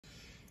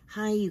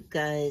Hi, you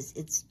guys.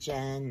 It's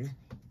Jen.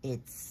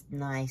 It's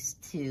nice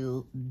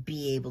to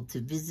be able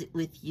to visit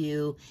with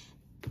you.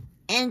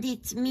 And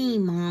it's me,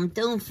 Mom.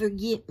 Don't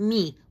forget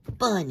me,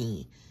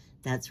 Bunny.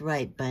 That's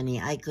right, Bunny.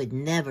 I could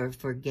never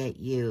forget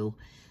you.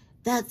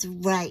 That's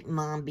right,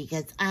 Mom,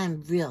 because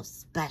I'm real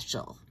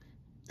special.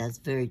 That's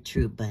very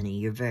true, Bunny.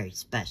 You're very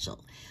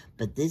special.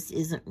 But this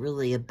isn't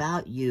really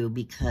about you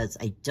because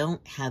I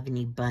don't have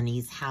any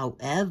bunnies.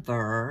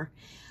 However,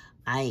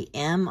 I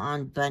am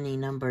on bunny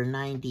number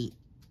 98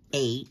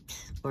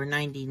 or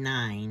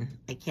 99.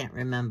 I can't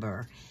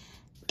remember.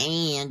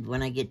 And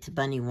when I get to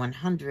bunny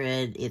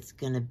 100, it's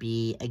going to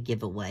be a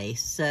giveaway.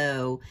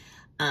 So,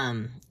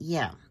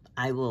 yeah,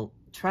 I will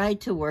try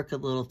to work a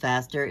little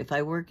faster. If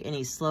I work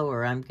any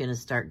slower, I'm going to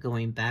start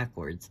going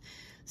backwards.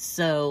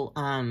 So,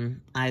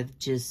 I've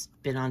just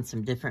been on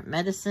some different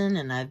medicine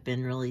and I've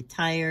been really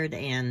tired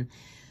and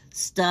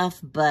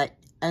stuff, but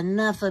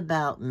enough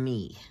about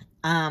me.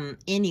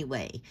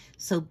 Anyway,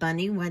 so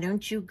Bunny, why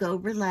don't you go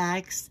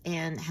relax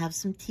and have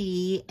some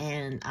tea,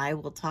 and I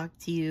will talk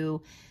to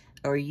you,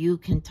 or you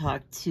can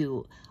talk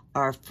to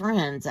our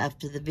friends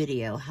after the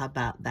video. How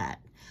about that?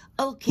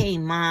 Okay,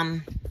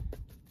 Mom.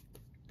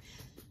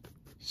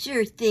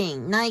 Sure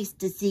thing. Nice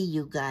to see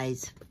you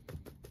guys.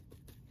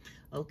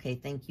 Okay,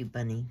 thank you,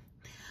 Bunny.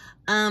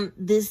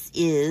 This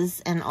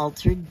is an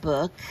altered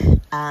book.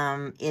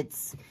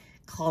 It's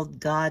called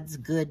God's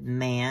Good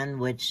Man,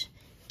 which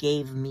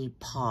gave me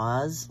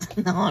pause.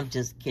 No, I'm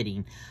just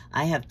kidding.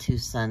 I have two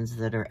sons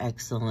that are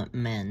excellent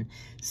men.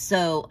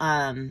 So,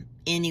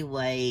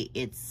 anyway,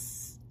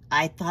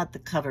 I thought the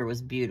cover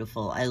was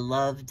beautiful. I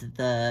loved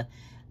the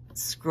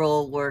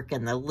scroll work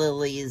and the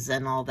lilies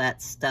and all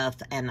that stuff,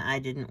 and I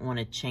didn't want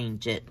to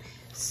change it.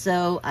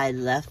 So I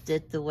left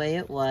it the way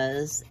it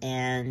was,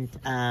 and,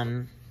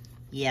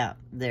 yeah,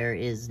 there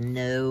is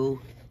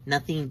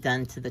nothing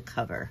done to the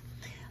cover.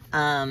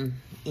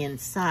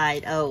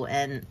 Inside, oh,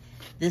 and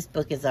this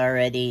book is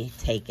already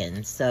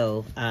taken,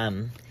 so,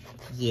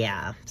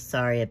 yeah,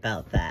 sorry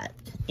about that.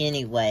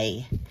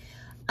 Anyway,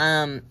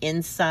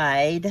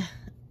 inside,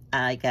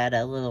 I got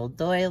a little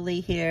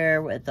doily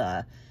here with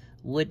a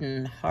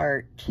wooden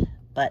heart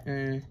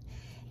button,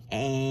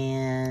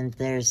 and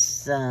there's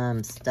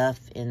some stuff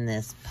in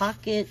this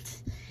pocket.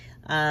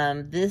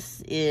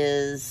 This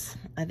is,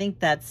 I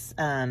think that's,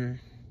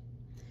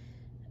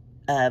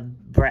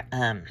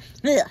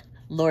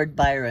 Lord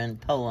Byron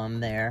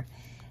poem there.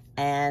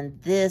 And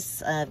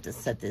this, I have to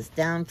set this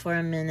down for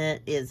a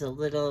minute, is a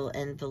little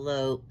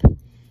envelope.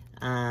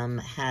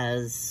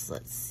 Let's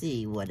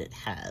see what it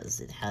has.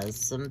 It has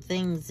some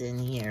things in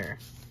here.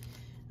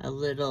 A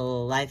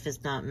little, life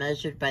is not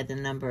measured by the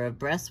number of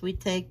breaths we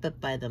take, but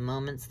by the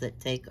moments that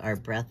take our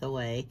breath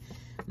away.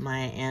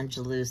 Maya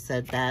Angelou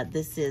said that.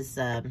 This is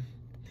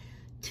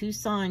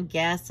Tucson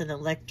Gas and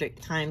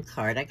Electric Time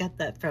Card. I got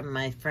that from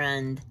my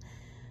friend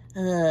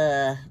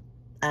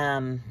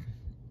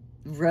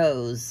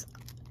Rose.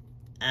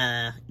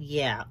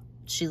 Yeah,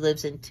 she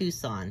lives in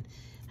Tucson.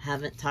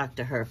 Haven't talked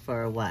to her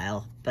for a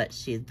while, but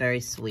she's very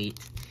sweet.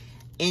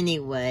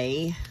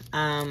 Anyway,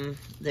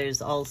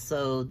 there's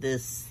also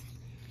this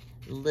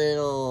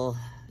little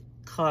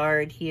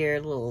card here,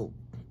 little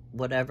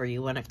whatever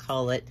you want to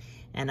call it,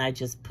 and I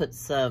just put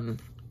some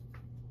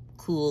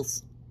cool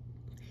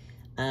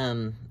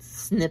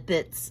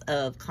snippets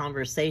of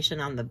conversation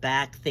on the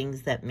back,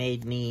 things that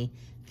made me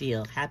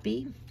feel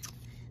happy.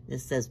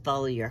 This says,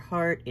 follow your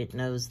heart, it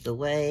knows the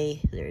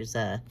way. There's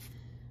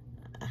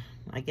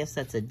I guess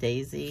that's a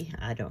daisy,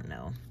 I don't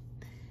know.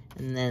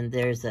 And then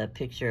there's a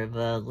picture of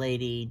a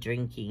lady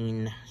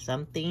drinking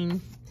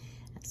something.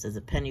 It says,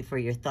 a penny for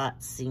your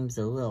thoughts seems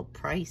a little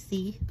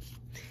pricey.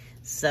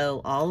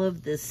 So all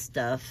of this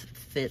stuff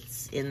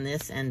fits in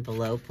this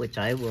envelope, which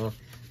I will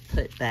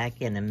put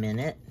back in a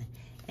minute.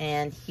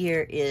 And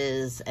here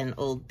is an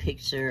old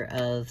picture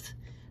of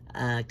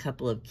a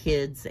couple of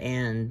kids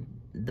and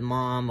the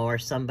mom or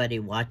somebody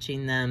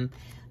watching them.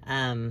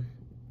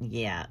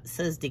 Yeah, it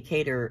says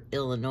Decatur,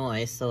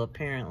 Illinois, so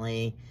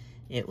apparently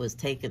it was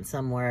taken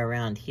somewhere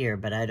around here,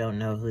 but I don't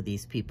know who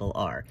these people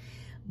are.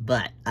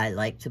 But I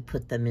like to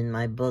put them in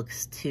my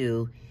books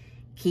to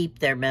keep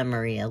their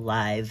memory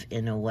alive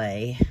in a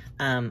way.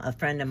 A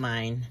friend of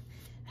mine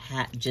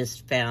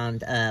just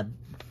found a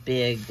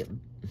big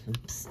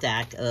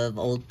stack of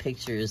old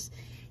pictures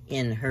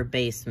in her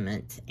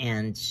basement,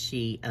 and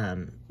she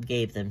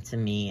gave them to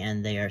me,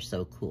 and they are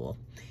so cool.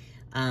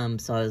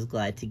 So I was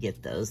glad to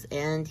get those.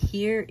 And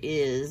here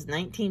is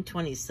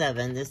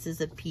 1927. This is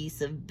a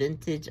piece of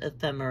vintage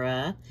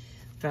ephemera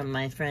from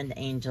my friend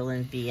Angel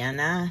in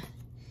Vienna.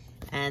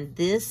 And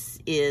this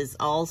is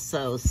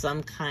also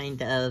some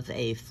kind of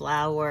a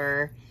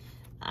flower.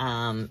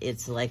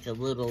 It's like a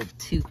little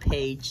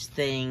 2-page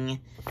thing,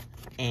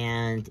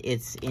 and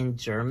it's in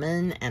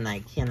German, and I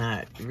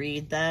cannot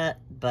read that,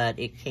 but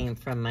it came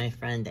from my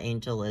friend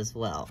Angel as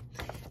well.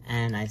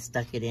 And I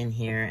stuck it in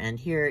here, and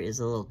here is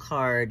a little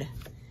card.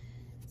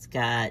 It's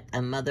got,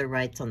 a mother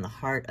writes on the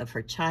heart of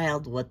her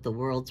child what the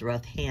world's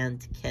rough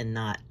hand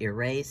cannot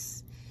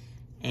erase.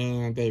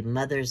 And a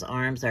mother's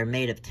arms are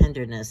made of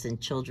tenderness,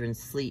 and children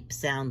sleep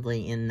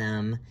soundly in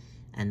them.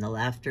 And the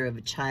laughter of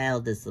a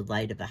child is the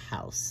light of a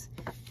house.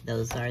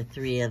 Those are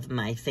 3 of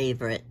my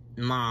favorite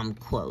mom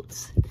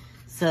quotes.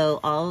 So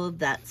all of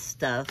that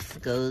stuff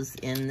goes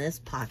in this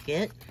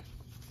pocket.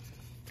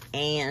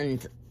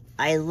 And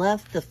I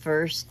left the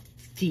first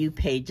few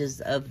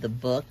pages of the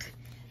book.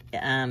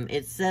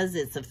 It says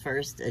it's a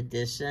first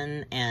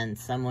edition, and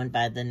someone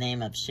by the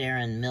name of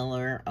Sharon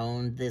Miller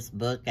owned this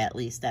book, at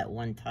least at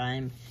one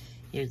time.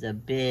 Here's a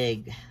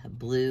big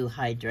blue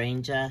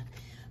hydrangea.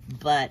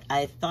 But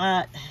I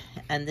thought,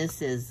 and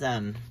this is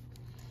a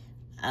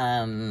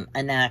napkin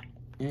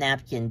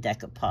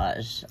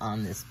decoupage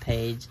on this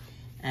page.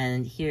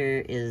 And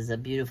here is a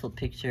beautiful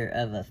picture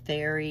of a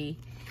fairy.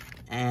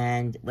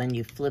 And when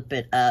you flip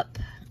it up,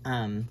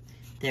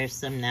 there's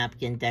some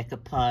napkin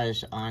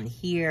decoupage on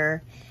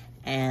here.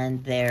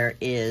 And there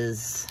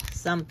is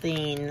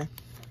something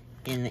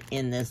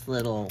in this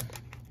little,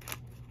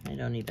 I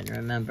don't even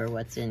remember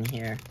what's in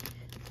here.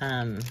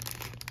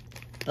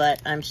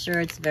 But I'm sure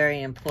it's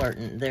very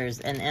important. There's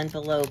an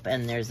envelope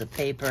and there's a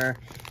paper,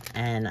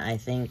 and I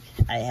think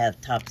I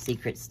have top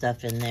secret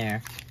stuff in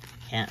there.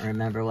 Can't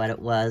remember what it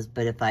was,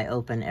 but if I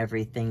open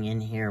everything in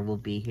here, we'll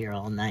be here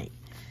all night.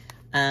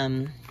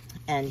 And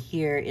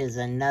here is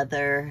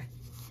another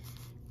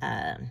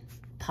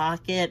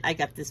pocket. I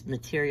got this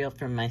material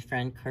from my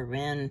friend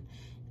Corinne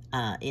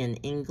in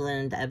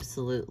England.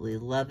 Absolutely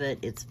love it.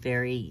 It's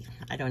very,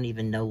 I don't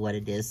even know what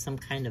it is, some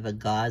kind of a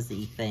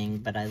gauzy thing,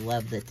 but I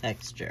love the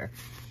texture.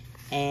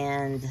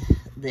 And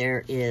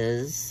there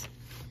is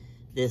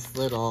this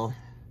little,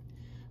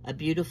 a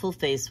beautiful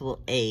face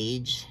will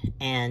age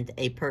and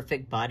a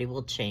perfect body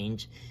will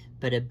change,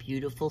 but a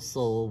beautiful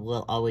soul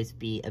will always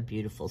be a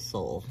beautiful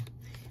soul.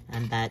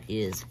 And that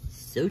is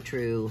so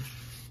true.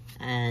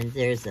 And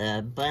there's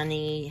a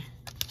bunny,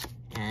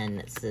 and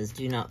it says,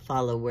 do not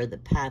follow where the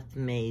path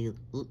may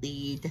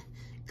lead.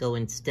 Go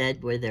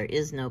instead where there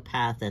is no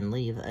path and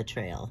leave a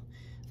trail.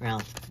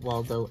 Ralph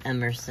Waldo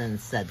Emerson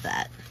said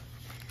that.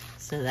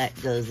 So that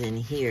goes in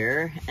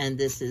here, and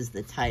this is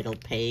the title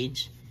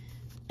page.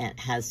 It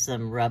has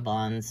some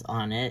rub-ons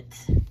on it.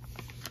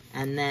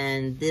 And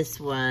then this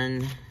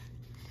one,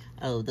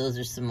 oh, those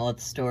are some more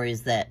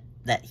stories that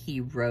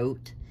he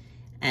wrote.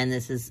 And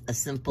this is a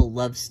simple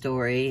love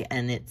story,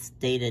 and it's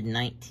dated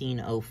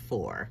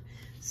 1904.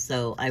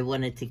 So I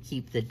wanted to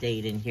keep the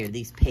date in here.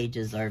 These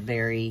pages are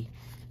very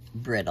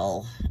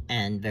brittle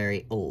and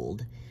very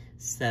old.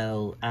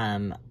 So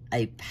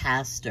a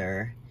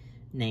pastor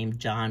named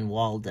John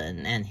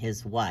Walden and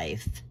his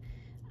wife,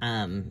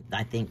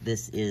 I think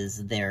this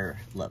is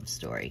their love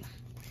story.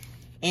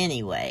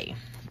 Anyway,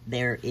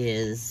 there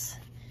is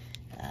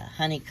a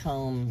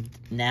honeycomb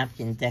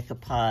napkin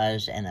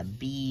decoupage and a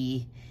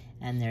bee.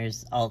 And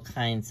there's all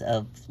kinds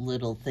of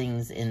little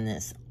things in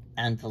this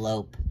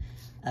envelope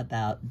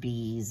about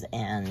bees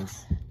and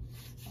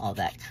all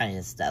that kind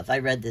of stuff. I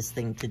read this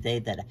thing today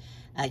that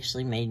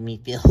actually made me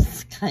feel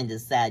kind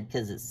of sad,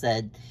 because it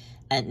said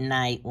at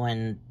night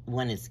when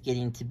it's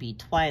getting to be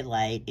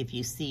twilight, if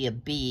you see a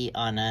bee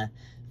on a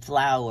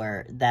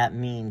flower, that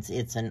means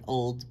it's an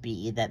old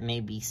bee that may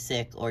be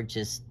sick or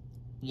just,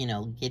 you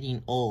know,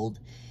 getting old.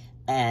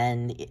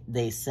 And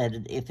they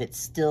said if it's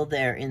still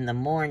there in the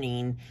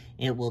morning,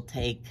 it will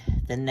take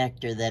the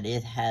nectar that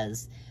it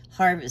has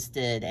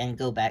harvested and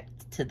go back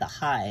to the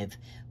hive.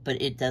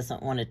 But it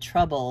doesn't want to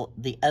trouble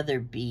the other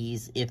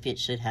bees if it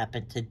should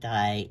happen to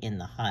die in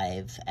the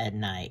hive at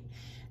night.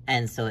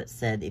 And so it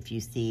said, if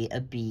you see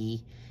a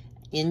bee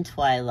in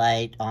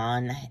twilight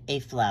on a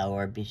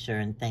flower, be sure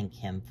and thank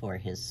him for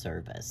his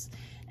service.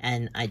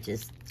 And I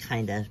just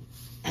kind of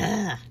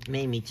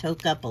made me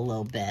choke up a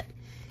little bit.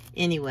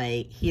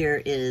 Anyway,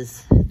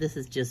 this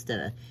is just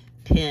a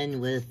pin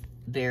with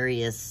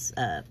various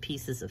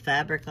pieces of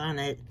fabric on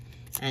it.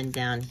 And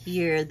down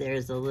here,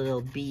 there's a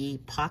little bee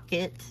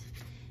pocket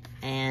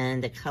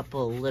and a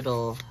couple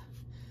little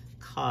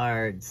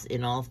cards.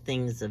 In all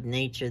things of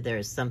nature, there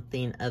is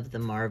something of the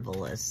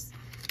marvelous.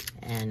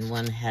 And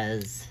one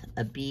has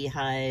a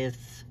beehive,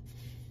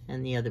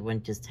 and the other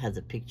one just has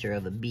a picture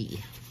of a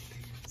bee.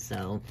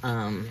 So,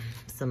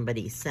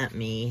 somebody sent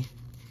me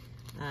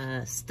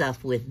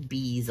stuff with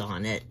bees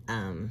on it.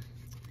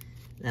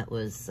 That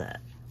was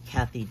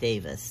Kathy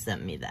Davis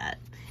sent me that.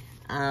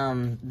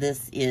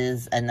 This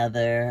is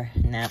another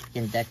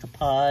napkin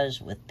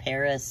decoupage with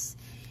Paris.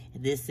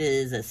 This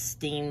is a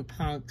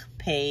steampunk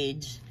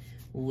page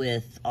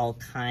with all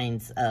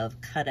kinds of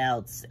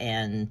cutouts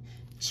and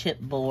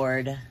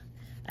chipboard.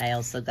 I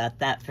also got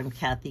that from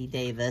Kathy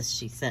Davis.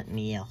 She sent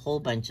me a whole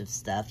bunch of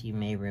stuff. You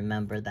may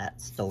remember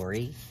that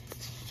story.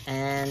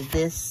 And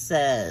this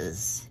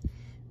says,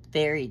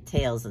 fairy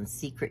tales and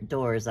secret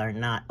doors are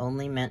not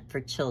only meant for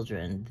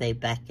children. They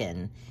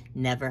beckon.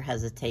 Never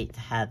hesitate to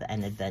have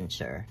an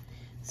adventure.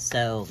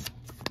 So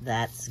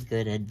that's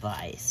good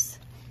advice.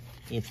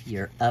 If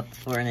you're up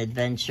for an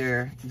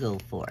adventure, go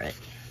for it.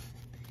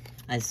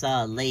 I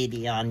saw a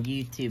lady on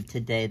YouTube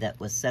today that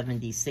was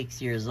 76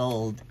 years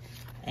old,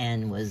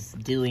 and was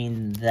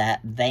doing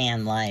that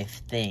van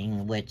life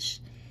thing, which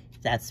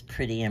that's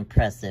pretty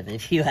impressive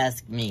if you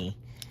ask me.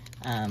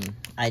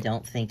 I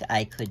don't think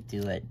I could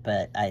do it,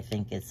 but I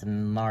think it's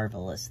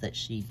marvelous that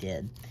she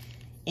did.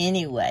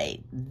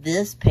 Anyway,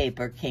 this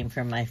paper came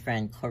from my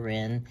friend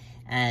Corinne,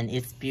 and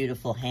it's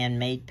beautiful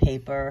handmade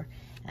paper.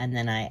 And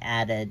then I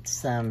added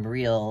some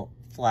real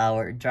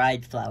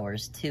dried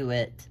flowers to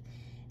it.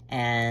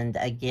 And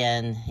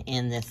again,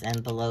 in this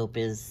envelope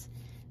is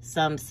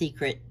some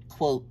secret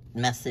quote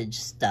message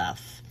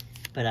stuff,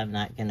 but I'm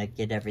not gonna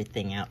get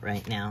everything out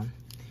right now.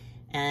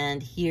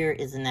 And here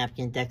is a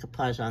napkin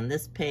decoupage on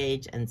this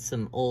page and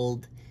some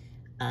old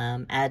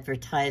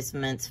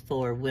advertisements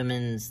for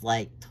women's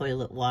like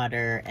toilet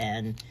water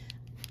and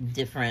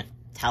different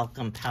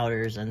talcum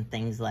powders and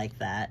things like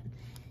that.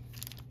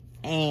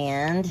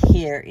 And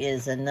here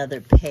is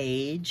another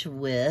page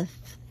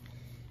with,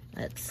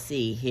 let's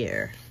see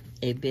here,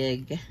 a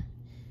big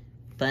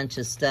bunch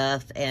of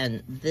stuff.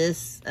 And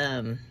this,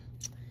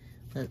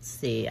 let's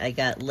see, I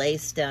got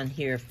lace down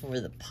here for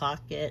the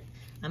pocket.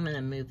 I'm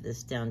gonna move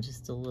this down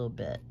just a little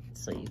bit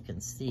so you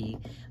can see.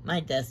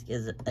 My desk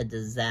is a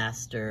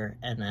disaster,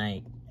 and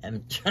I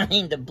am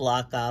trying to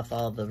block off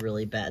all the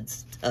really bad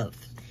stuff.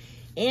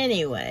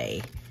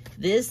 Anyway,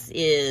 this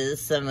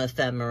is some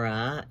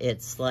ephemera.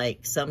 It's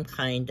like some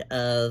kind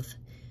of,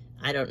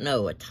 I don't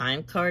know, a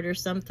time card or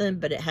something,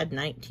 but it had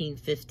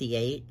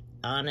 1958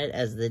 on it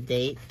as the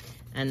date,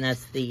 and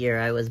that's the year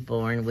I was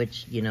born,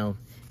 which, you know,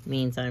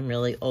 means I'm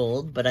really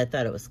old, but I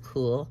thought it was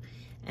cool.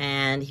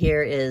 And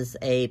here is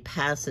a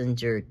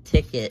passenger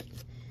ticket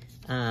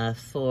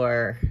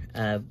for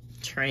a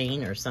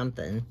train or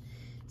something. It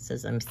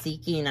says, I'm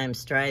seeking, I'm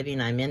striving,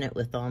 I'm in it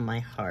with all my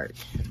heart.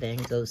 Van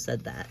Gogh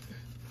said that.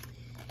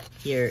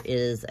 Here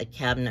is a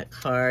cabinet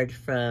card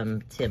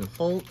from Tim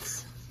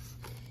Holtz.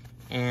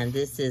 And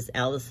this is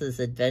Alice's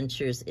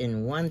Adventures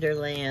in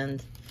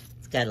Wonderland.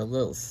 It's got a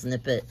little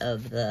snippet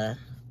of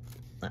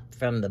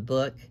from the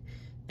book.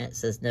 And it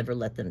says, never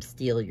let them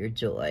steal your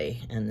joy.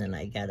 And then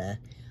I got a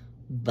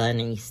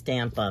bunny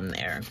stamp on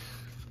there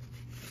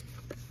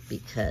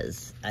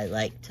because I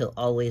like to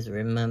always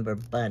remember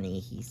Bunny.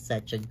 He's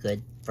such a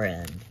good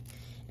friend.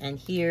 And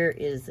here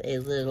is a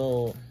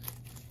little,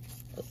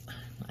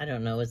 I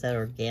don't know, is that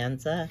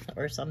organza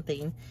or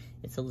something?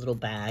 It's a little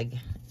bag.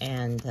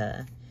 And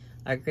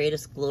our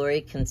greatest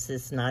glory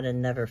consists not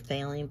in never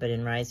failing, but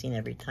in rising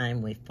every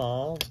time we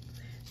fall.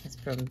 It's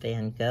from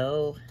Van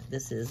Gogh.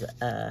 This is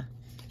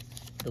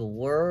the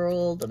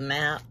world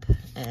map,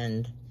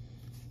 and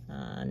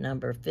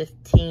number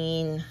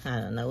 15, I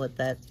don't know what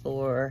that's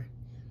for.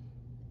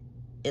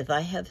 If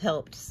I have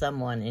helped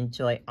someone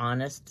enjoy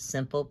honest,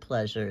 simple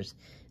pleasures,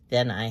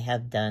 then I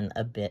have done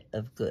a bit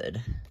of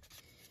good.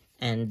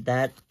 And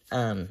that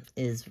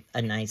is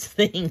a nice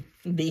thing,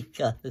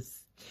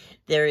 because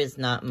there is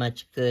not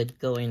much good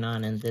going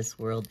on in this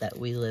world that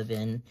we live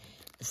in.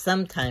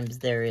 Sometimes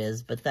there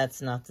is, but that's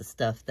not the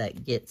stuff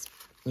that gets,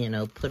 you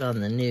know, put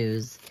on the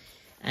news.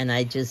 And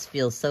I just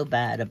feel so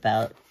bad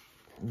about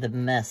the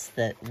mess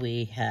that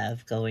we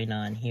have going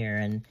on here,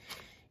 and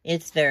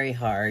it's very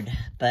hard.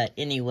 But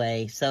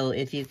anyway, so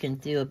if you can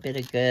do a bit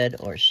of good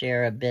or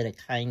share a bit of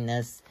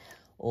kindness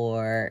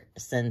or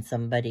send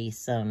somebody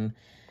some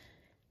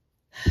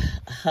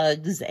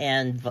hugs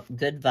and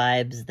good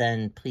vibes,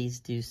 then please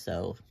do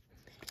so.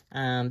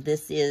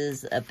 This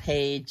is a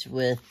page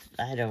with,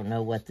 I don't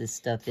know what this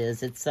stuff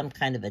is. It's some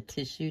kind of a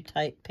tissue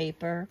type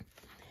paper.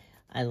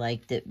 I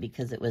liked it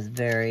because it was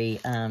very,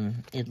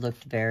 it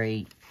looked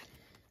very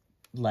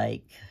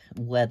like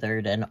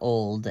weathered and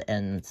old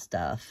and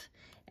stuff.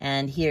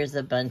 And here's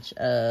a bunch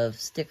of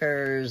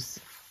stickers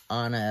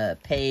on a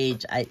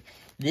page.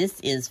 This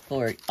is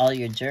for all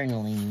your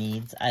journaling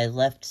needs. I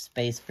left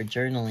space for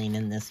journaling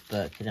in this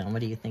book. You know,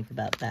 what do you think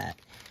about that?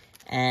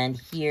 And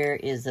here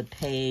is a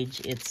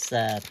page. It's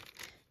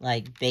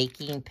like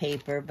baking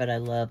paper, but I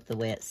love the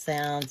way it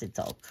sounds. It's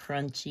all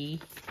crunchy.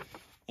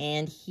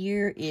 And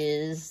here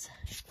is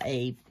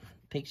a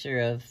picture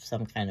of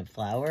some kind of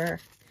flower.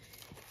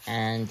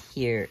 And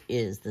here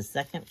is the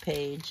second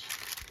page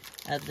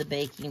of the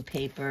baking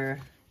paper.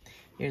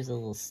 Here's a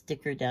little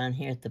sticker down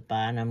here at the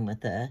bottom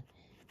with a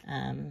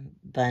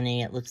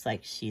bunny. It looks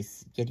like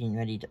she's getting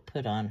ready to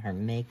put on her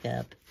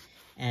makeup.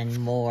 And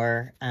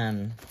more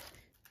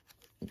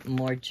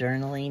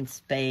journaling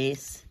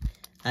space.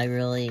 I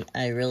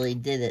really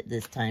did it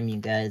this time, you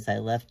guys. I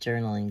left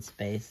journaling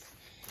space.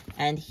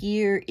 And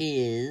here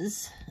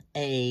is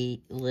a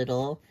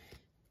little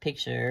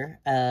picture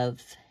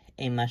of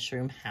a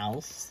mushroom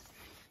house.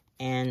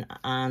 And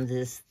on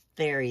this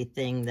fairy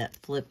thing that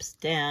flips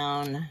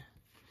down,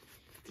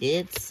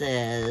 it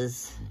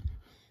says,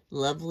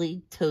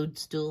 lovely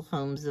toadstool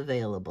homes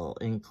available.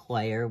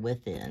 Inquire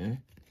within.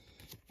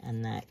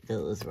 And that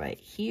goes right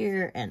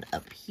here and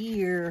up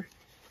here.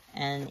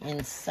 And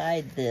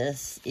inside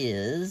this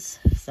is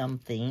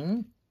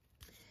something.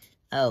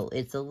 Oh,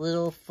 it's a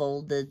little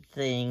folded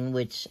thing,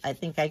 which I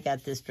think I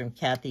got this from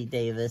Kathy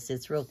Davis.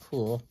 It's real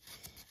cool.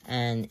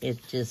 And it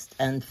just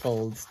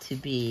unfolds to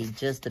be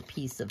just a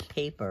piece of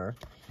paper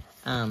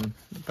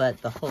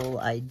But the whole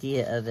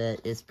idea of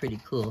it is pretty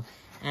cool.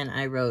 And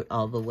I wrote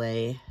all the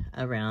way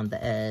around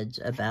the edge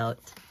about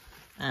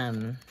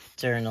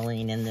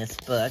journaling in this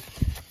book.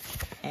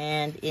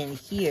 And in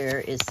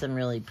here is some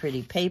really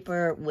pretty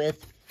paper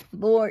with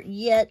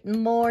yet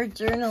more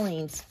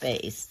journaling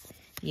space.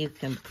 You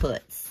can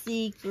put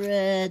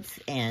secrets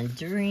and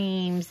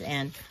dreams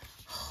and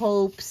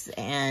hopes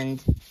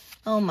and,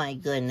 oh my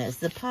goodness,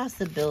 the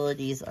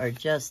possibilities are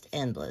just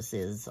endless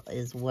is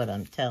what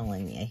I'm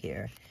telling you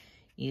here.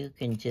 You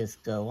can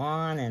just go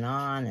on and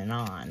on and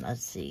on.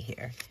 Let's see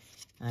here.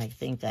 I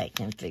think I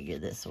can figure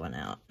this one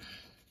out.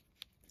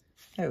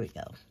 There we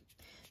go.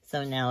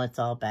 So now it's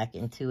all back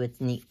into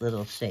its neat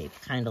little shape,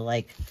 kind of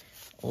like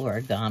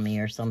origami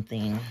or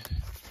something.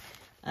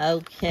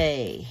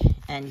 Okay,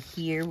 and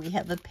here we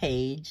have a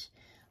page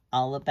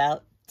all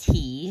about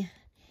tea.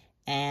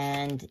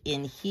 And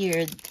in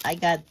here, I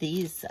got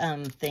these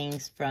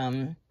things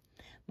from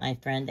my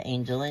friend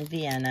Angel in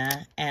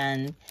Vienna,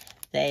 and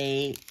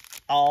they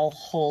all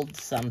hold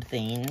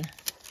something.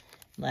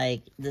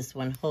 Like this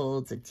one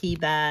holds a tea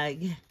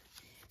bag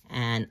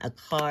and a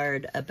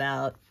card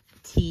about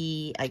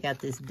tea. I got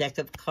this deck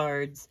of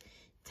cards,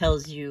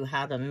 tells you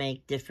how to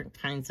make different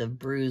kinds of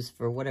brews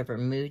for whatever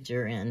mood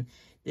you're in.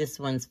 This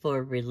one's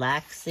for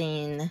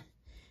relaxing,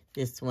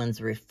 this one's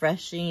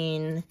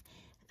refreshing,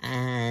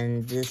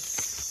 and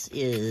this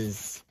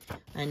is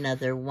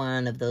another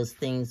one of those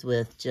things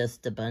with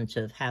just a bunch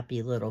of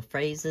happy little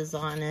phrases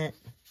on it.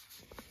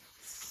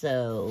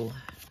 So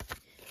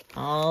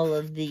all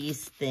of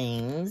these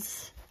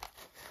things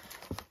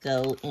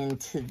go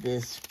into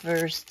this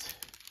first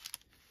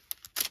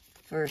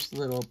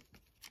little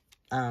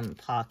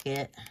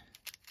pocket.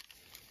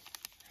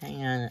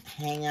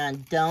 Hang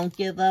on, don't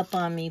give up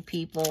on me,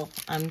 people.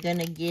 I'm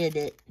gonna get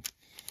it.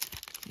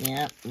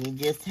 Yep, you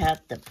just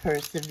have to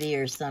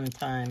persevere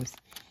sometimes.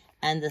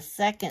 And the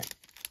second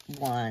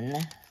one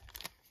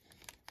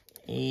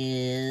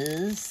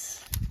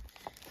is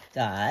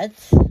got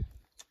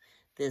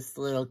this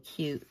little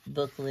cute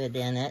booklet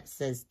in it. It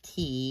says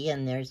tea,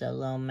 and there's a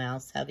little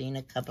mouse having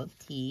a cup of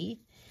tea.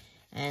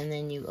 And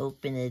then you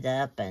open it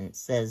up and it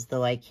says,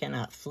 though I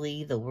cannot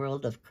flee the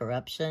world of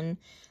corruption,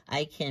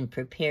 I can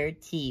prepare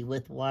tea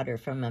with water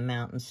from a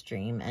mountain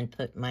stream and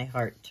put my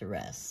heart to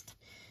rest.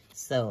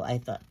 So I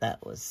thought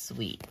that was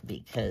sweet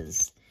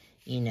because,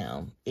 you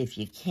know, if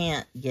you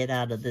can't get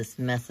out of this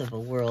mess of a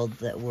world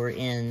that we're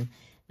in,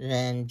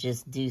 then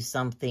just do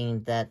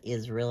something that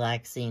is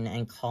relaxing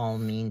and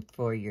calming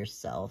for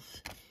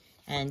yourself.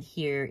 And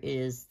here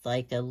is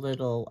like a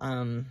little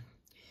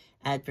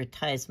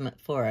advertisement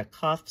for a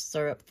cough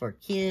syrup for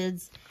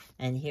kids.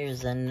 And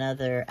here's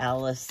another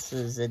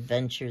Alice's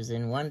Adventures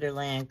in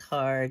Wonderland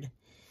card.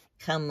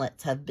 Come,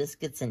 let's have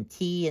biscuits and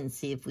tea and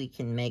see if we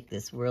can make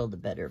this world a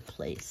better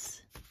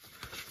place.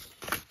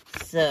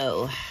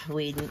 So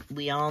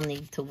we all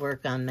need to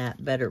work on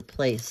that better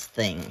place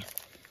thing,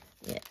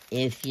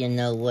 if you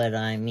know what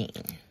I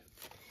mean.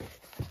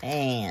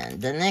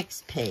 And the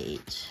next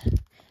page.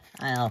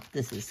 Oh,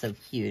 this is so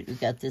cute. We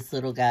got this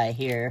little guy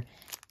here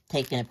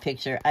taking a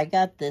picture. I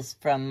got this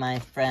from my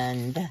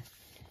friend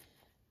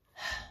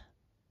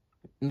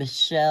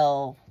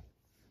Michelle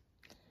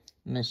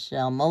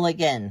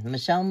Mulligan.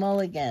 Michelle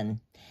Mulligan.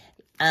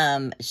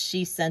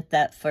 She sent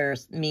that for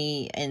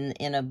me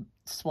in a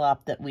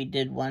swap that we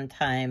did one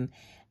time,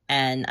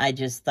 and I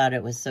just thought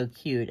it was so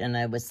cute, and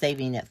I was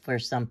saving it for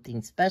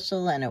something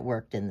special, and it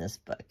worked in this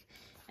book.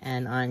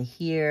 And on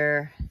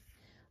here,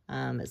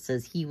 it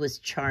says, he was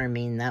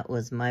charming. That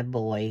was my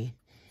boy.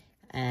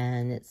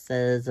 And it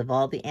says, of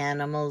all the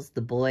animals,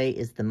 the boy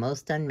is the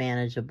most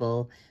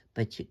unmanageable,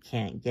 but you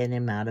can't get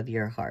him out of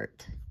your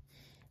heart.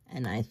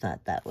 And I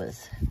thought that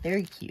was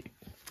very cute.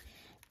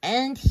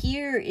 And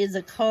here is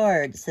a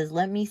card. It says,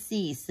 let me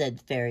see,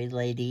 said Fairy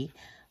Lady.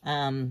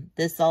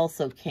 This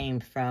also came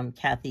from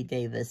Kathy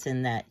Davis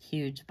in that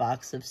huge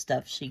box of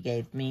stuff she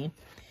gave me.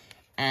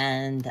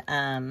 And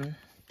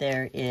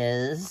there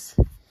is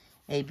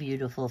a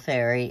beautiful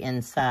fairy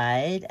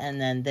inside. And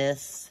then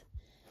this,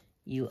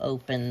 you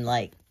open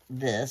like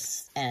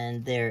this,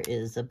 and there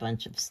is a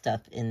bunch of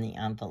stuff in the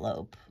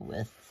envelope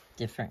with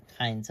different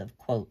kinds of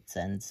quotes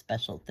and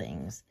special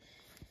things.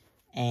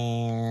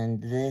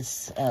 And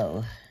this,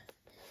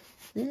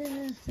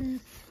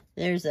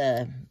 there's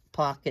a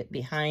pocket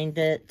behind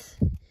it.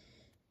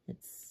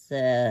 It's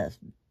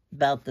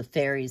about the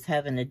fairies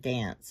having a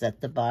dance at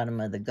the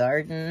bottom of the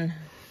garden.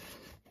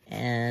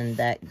 And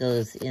that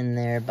goes in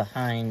there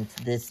behind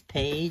this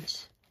page.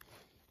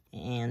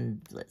 And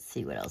let's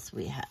see what else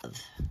we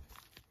have.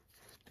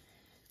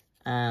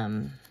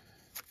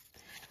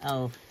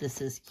 Oh, this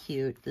is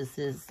cute. This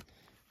is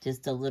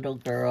just a little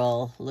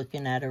girl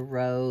looking at a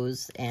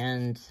rose.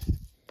 And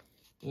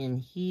in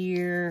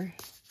here,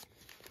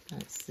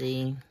 let's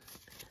see.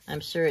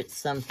 I'm sure it's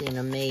something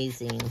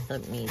amazing.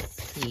 Let me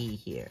see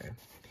here.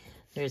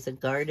 There's a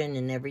garden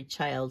in every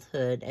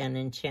childhood, an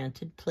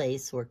enchanted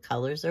place where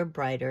colors are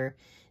brighter,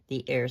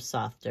 the air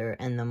softer,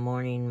 and the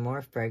morning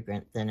more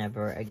fragrant than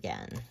ever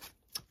again.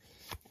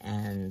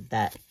 And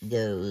that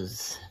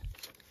goes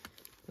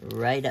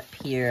right up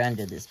here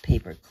under this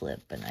paper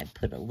clip, and I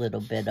put a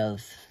little bit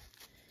of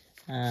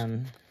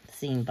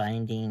seam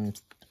binding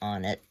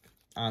on it,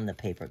 on the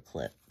paper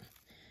clip,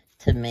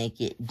 to make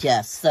it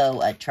just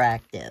so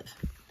attractive.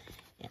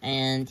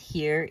 And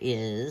here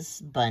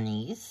is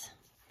bunnies,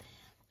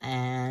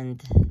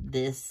 and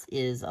this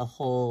is a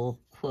whole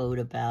quote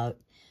about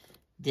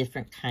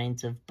different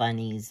kinds of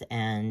bunnies,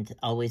 and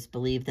always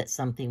believe that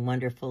something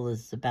wonderful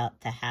is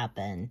about to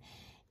happen,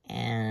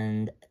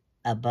 and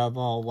above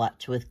all,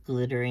 watch with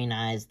glittering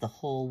eyes the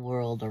whole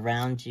world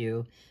around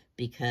you,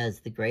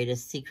 because the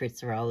greatest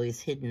secrets are always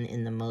hidden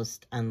in the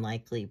most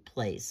unlikely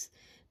place.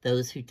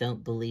 Those who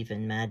don't believe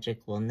in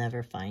magic will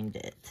never find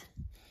it.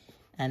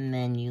 And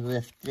then you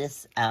lift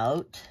this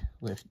out.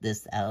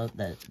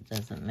 That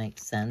doesn't make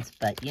sense,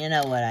 but you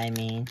know what I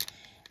mean.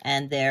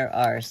 And there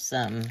are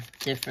some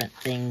different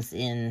things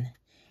in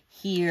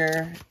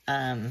here.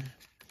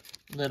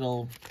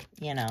 Little,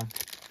 you know,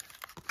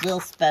 little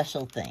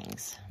special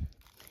things.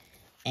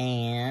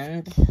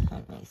 And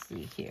let me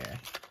see here.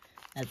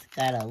 It's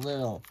got a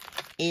little,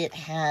 it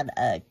had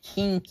a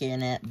kink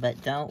in it,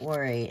 but don't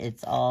worry,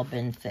 it's all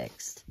been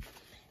fixed.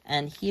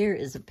 And here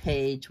is a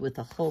page with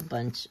a whole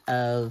bunch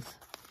of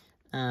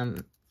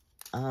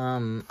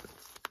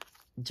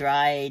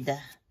dried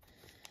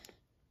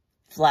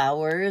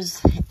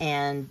flowers,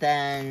 and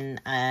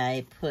then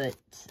I put,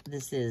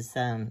 this is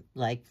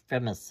like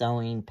from a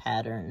sewing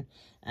pattern.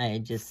 I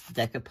just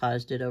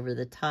decoupaged it over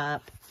the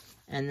top.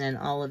 And then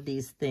all of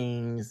these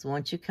things.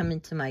 Won't you come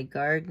into my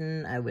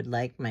garden? I would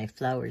like my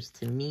flowers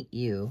to meet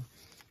you.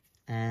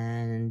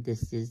 And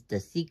this is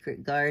the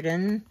secret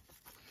garden.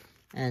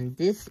 And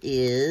this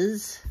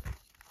is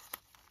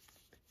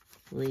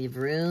leave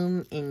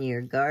room in your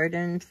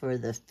garden for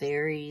the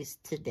fairies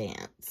to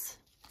dance.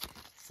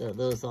 So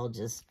those all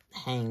just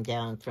hang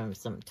down from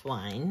some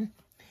twine.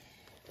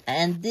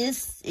 And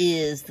this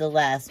is the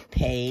last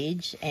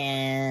page,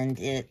 and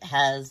it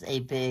has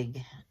a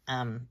big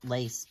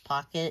lace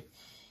pocket,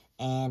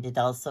 and it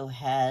also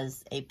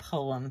has a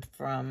poem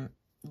from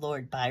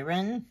Lord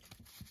Byron.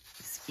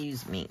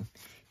 Excuse me.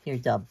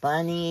 Here's a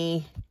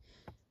bunny.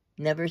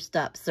 Never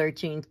stop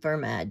searching for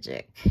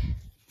magic.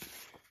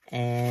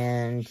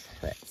 And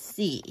let's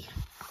see.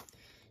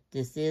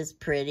 This is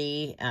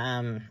pretty.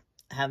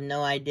 Have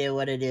no idea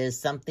what it is.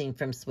 Something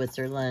from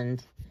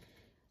Switzerland.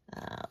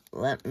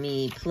 Let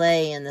me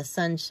play in the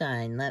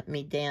sunshine. Let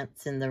me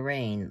dance in the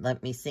rain.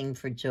 Let me sing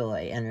for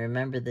joy and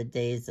remember the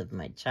days of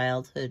my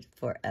childhood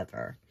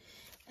forever.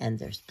 And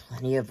there's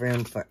plenty of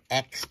room for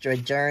extra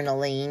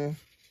journaling.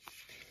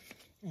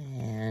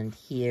 And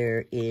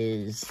here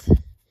is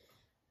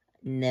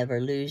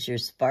Never Lose Your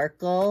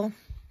Sparkle.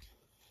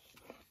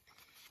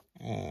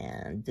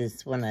 And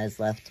this one is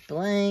left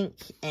blank.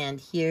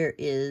 And here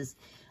is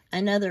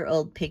another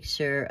old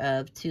picture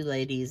of two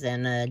ladies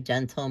and a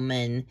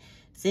gentleman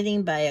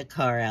sitting by a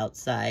car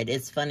outside.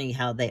 It's funny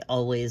how they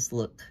always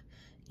look,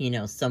 you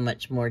know, so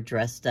much more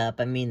dressed up.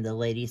 I mean, the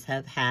ladies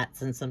have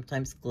hats and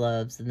sometimes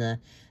gloves, and the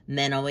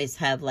men always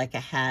have like a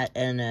hat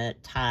and a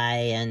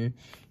tie, and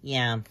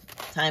yeah,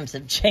 times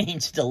have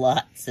changed a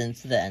lot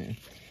since then.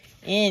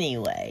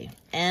 Anyway,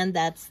 and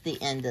that's the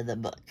end of the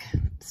book.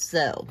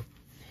 So,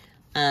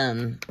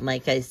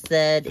 like I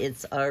said,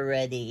 it's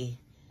already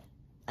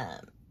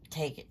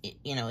taken,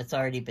 you know, it's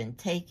already been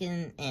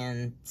taken,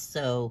 and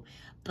so,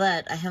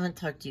 but I haven't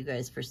talked to you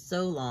guys for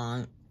so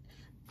long.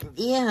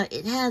 Yeah,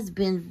 it has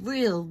been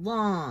real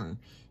long,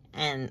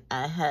 and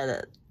I had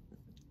a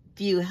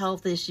few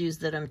health issues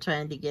that I'm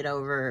trying to get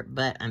over,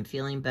 but I'm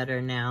feeling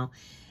better now,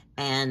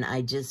 and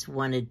I just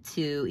wanted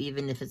to,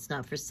 even if it's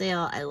not for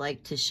sale, I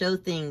like to show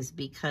things,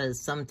 because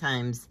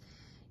sometimes,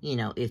 you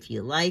know, if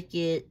you like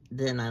it,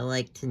 then I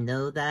like to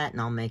know that,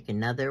 and I'll make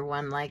another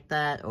one like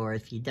that. Or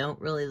if you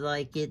don't really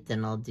like it,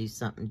 then I'll do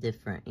something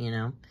different, you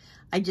know.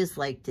 I just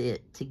like to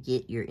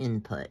get your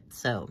input.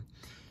 So,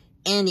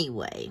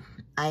 anyway,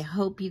 I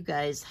hope you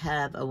guys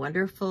have a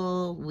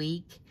wonderful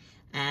week.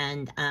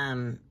 And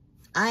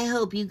I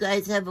hope you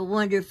guys have a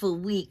wonderful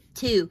week,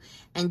 too.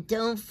 And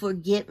don't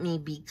forget me,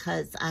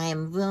 because I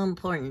am real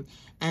important.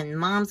 And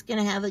Mom's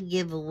going to have a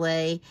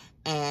giveaway.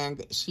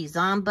 And she's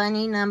on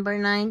bunny number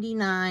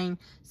 99.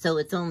 So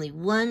it's only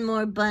one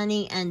more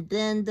bunny and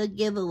then the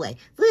giveaway.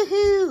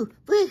 Woohoo!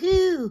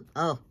 Woohoo!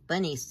 Oh,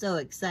 Bunny's so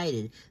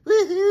excited.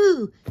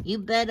 Woohoo! You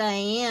bet I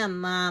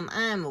am, Mom.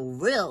 I'm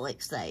real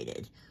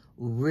excited.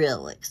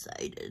 Real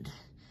excited.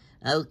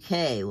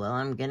 Okay, well,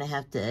 I'm going to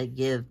have to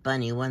give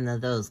Bunny one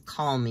of those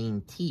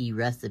calming tea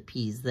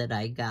recipes that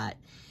I got.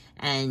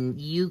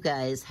 And you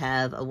guys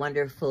have a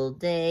wonderful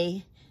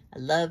day. I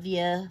love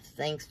you.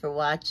 Thanks for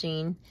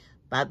watching.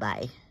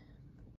 Bye-bye.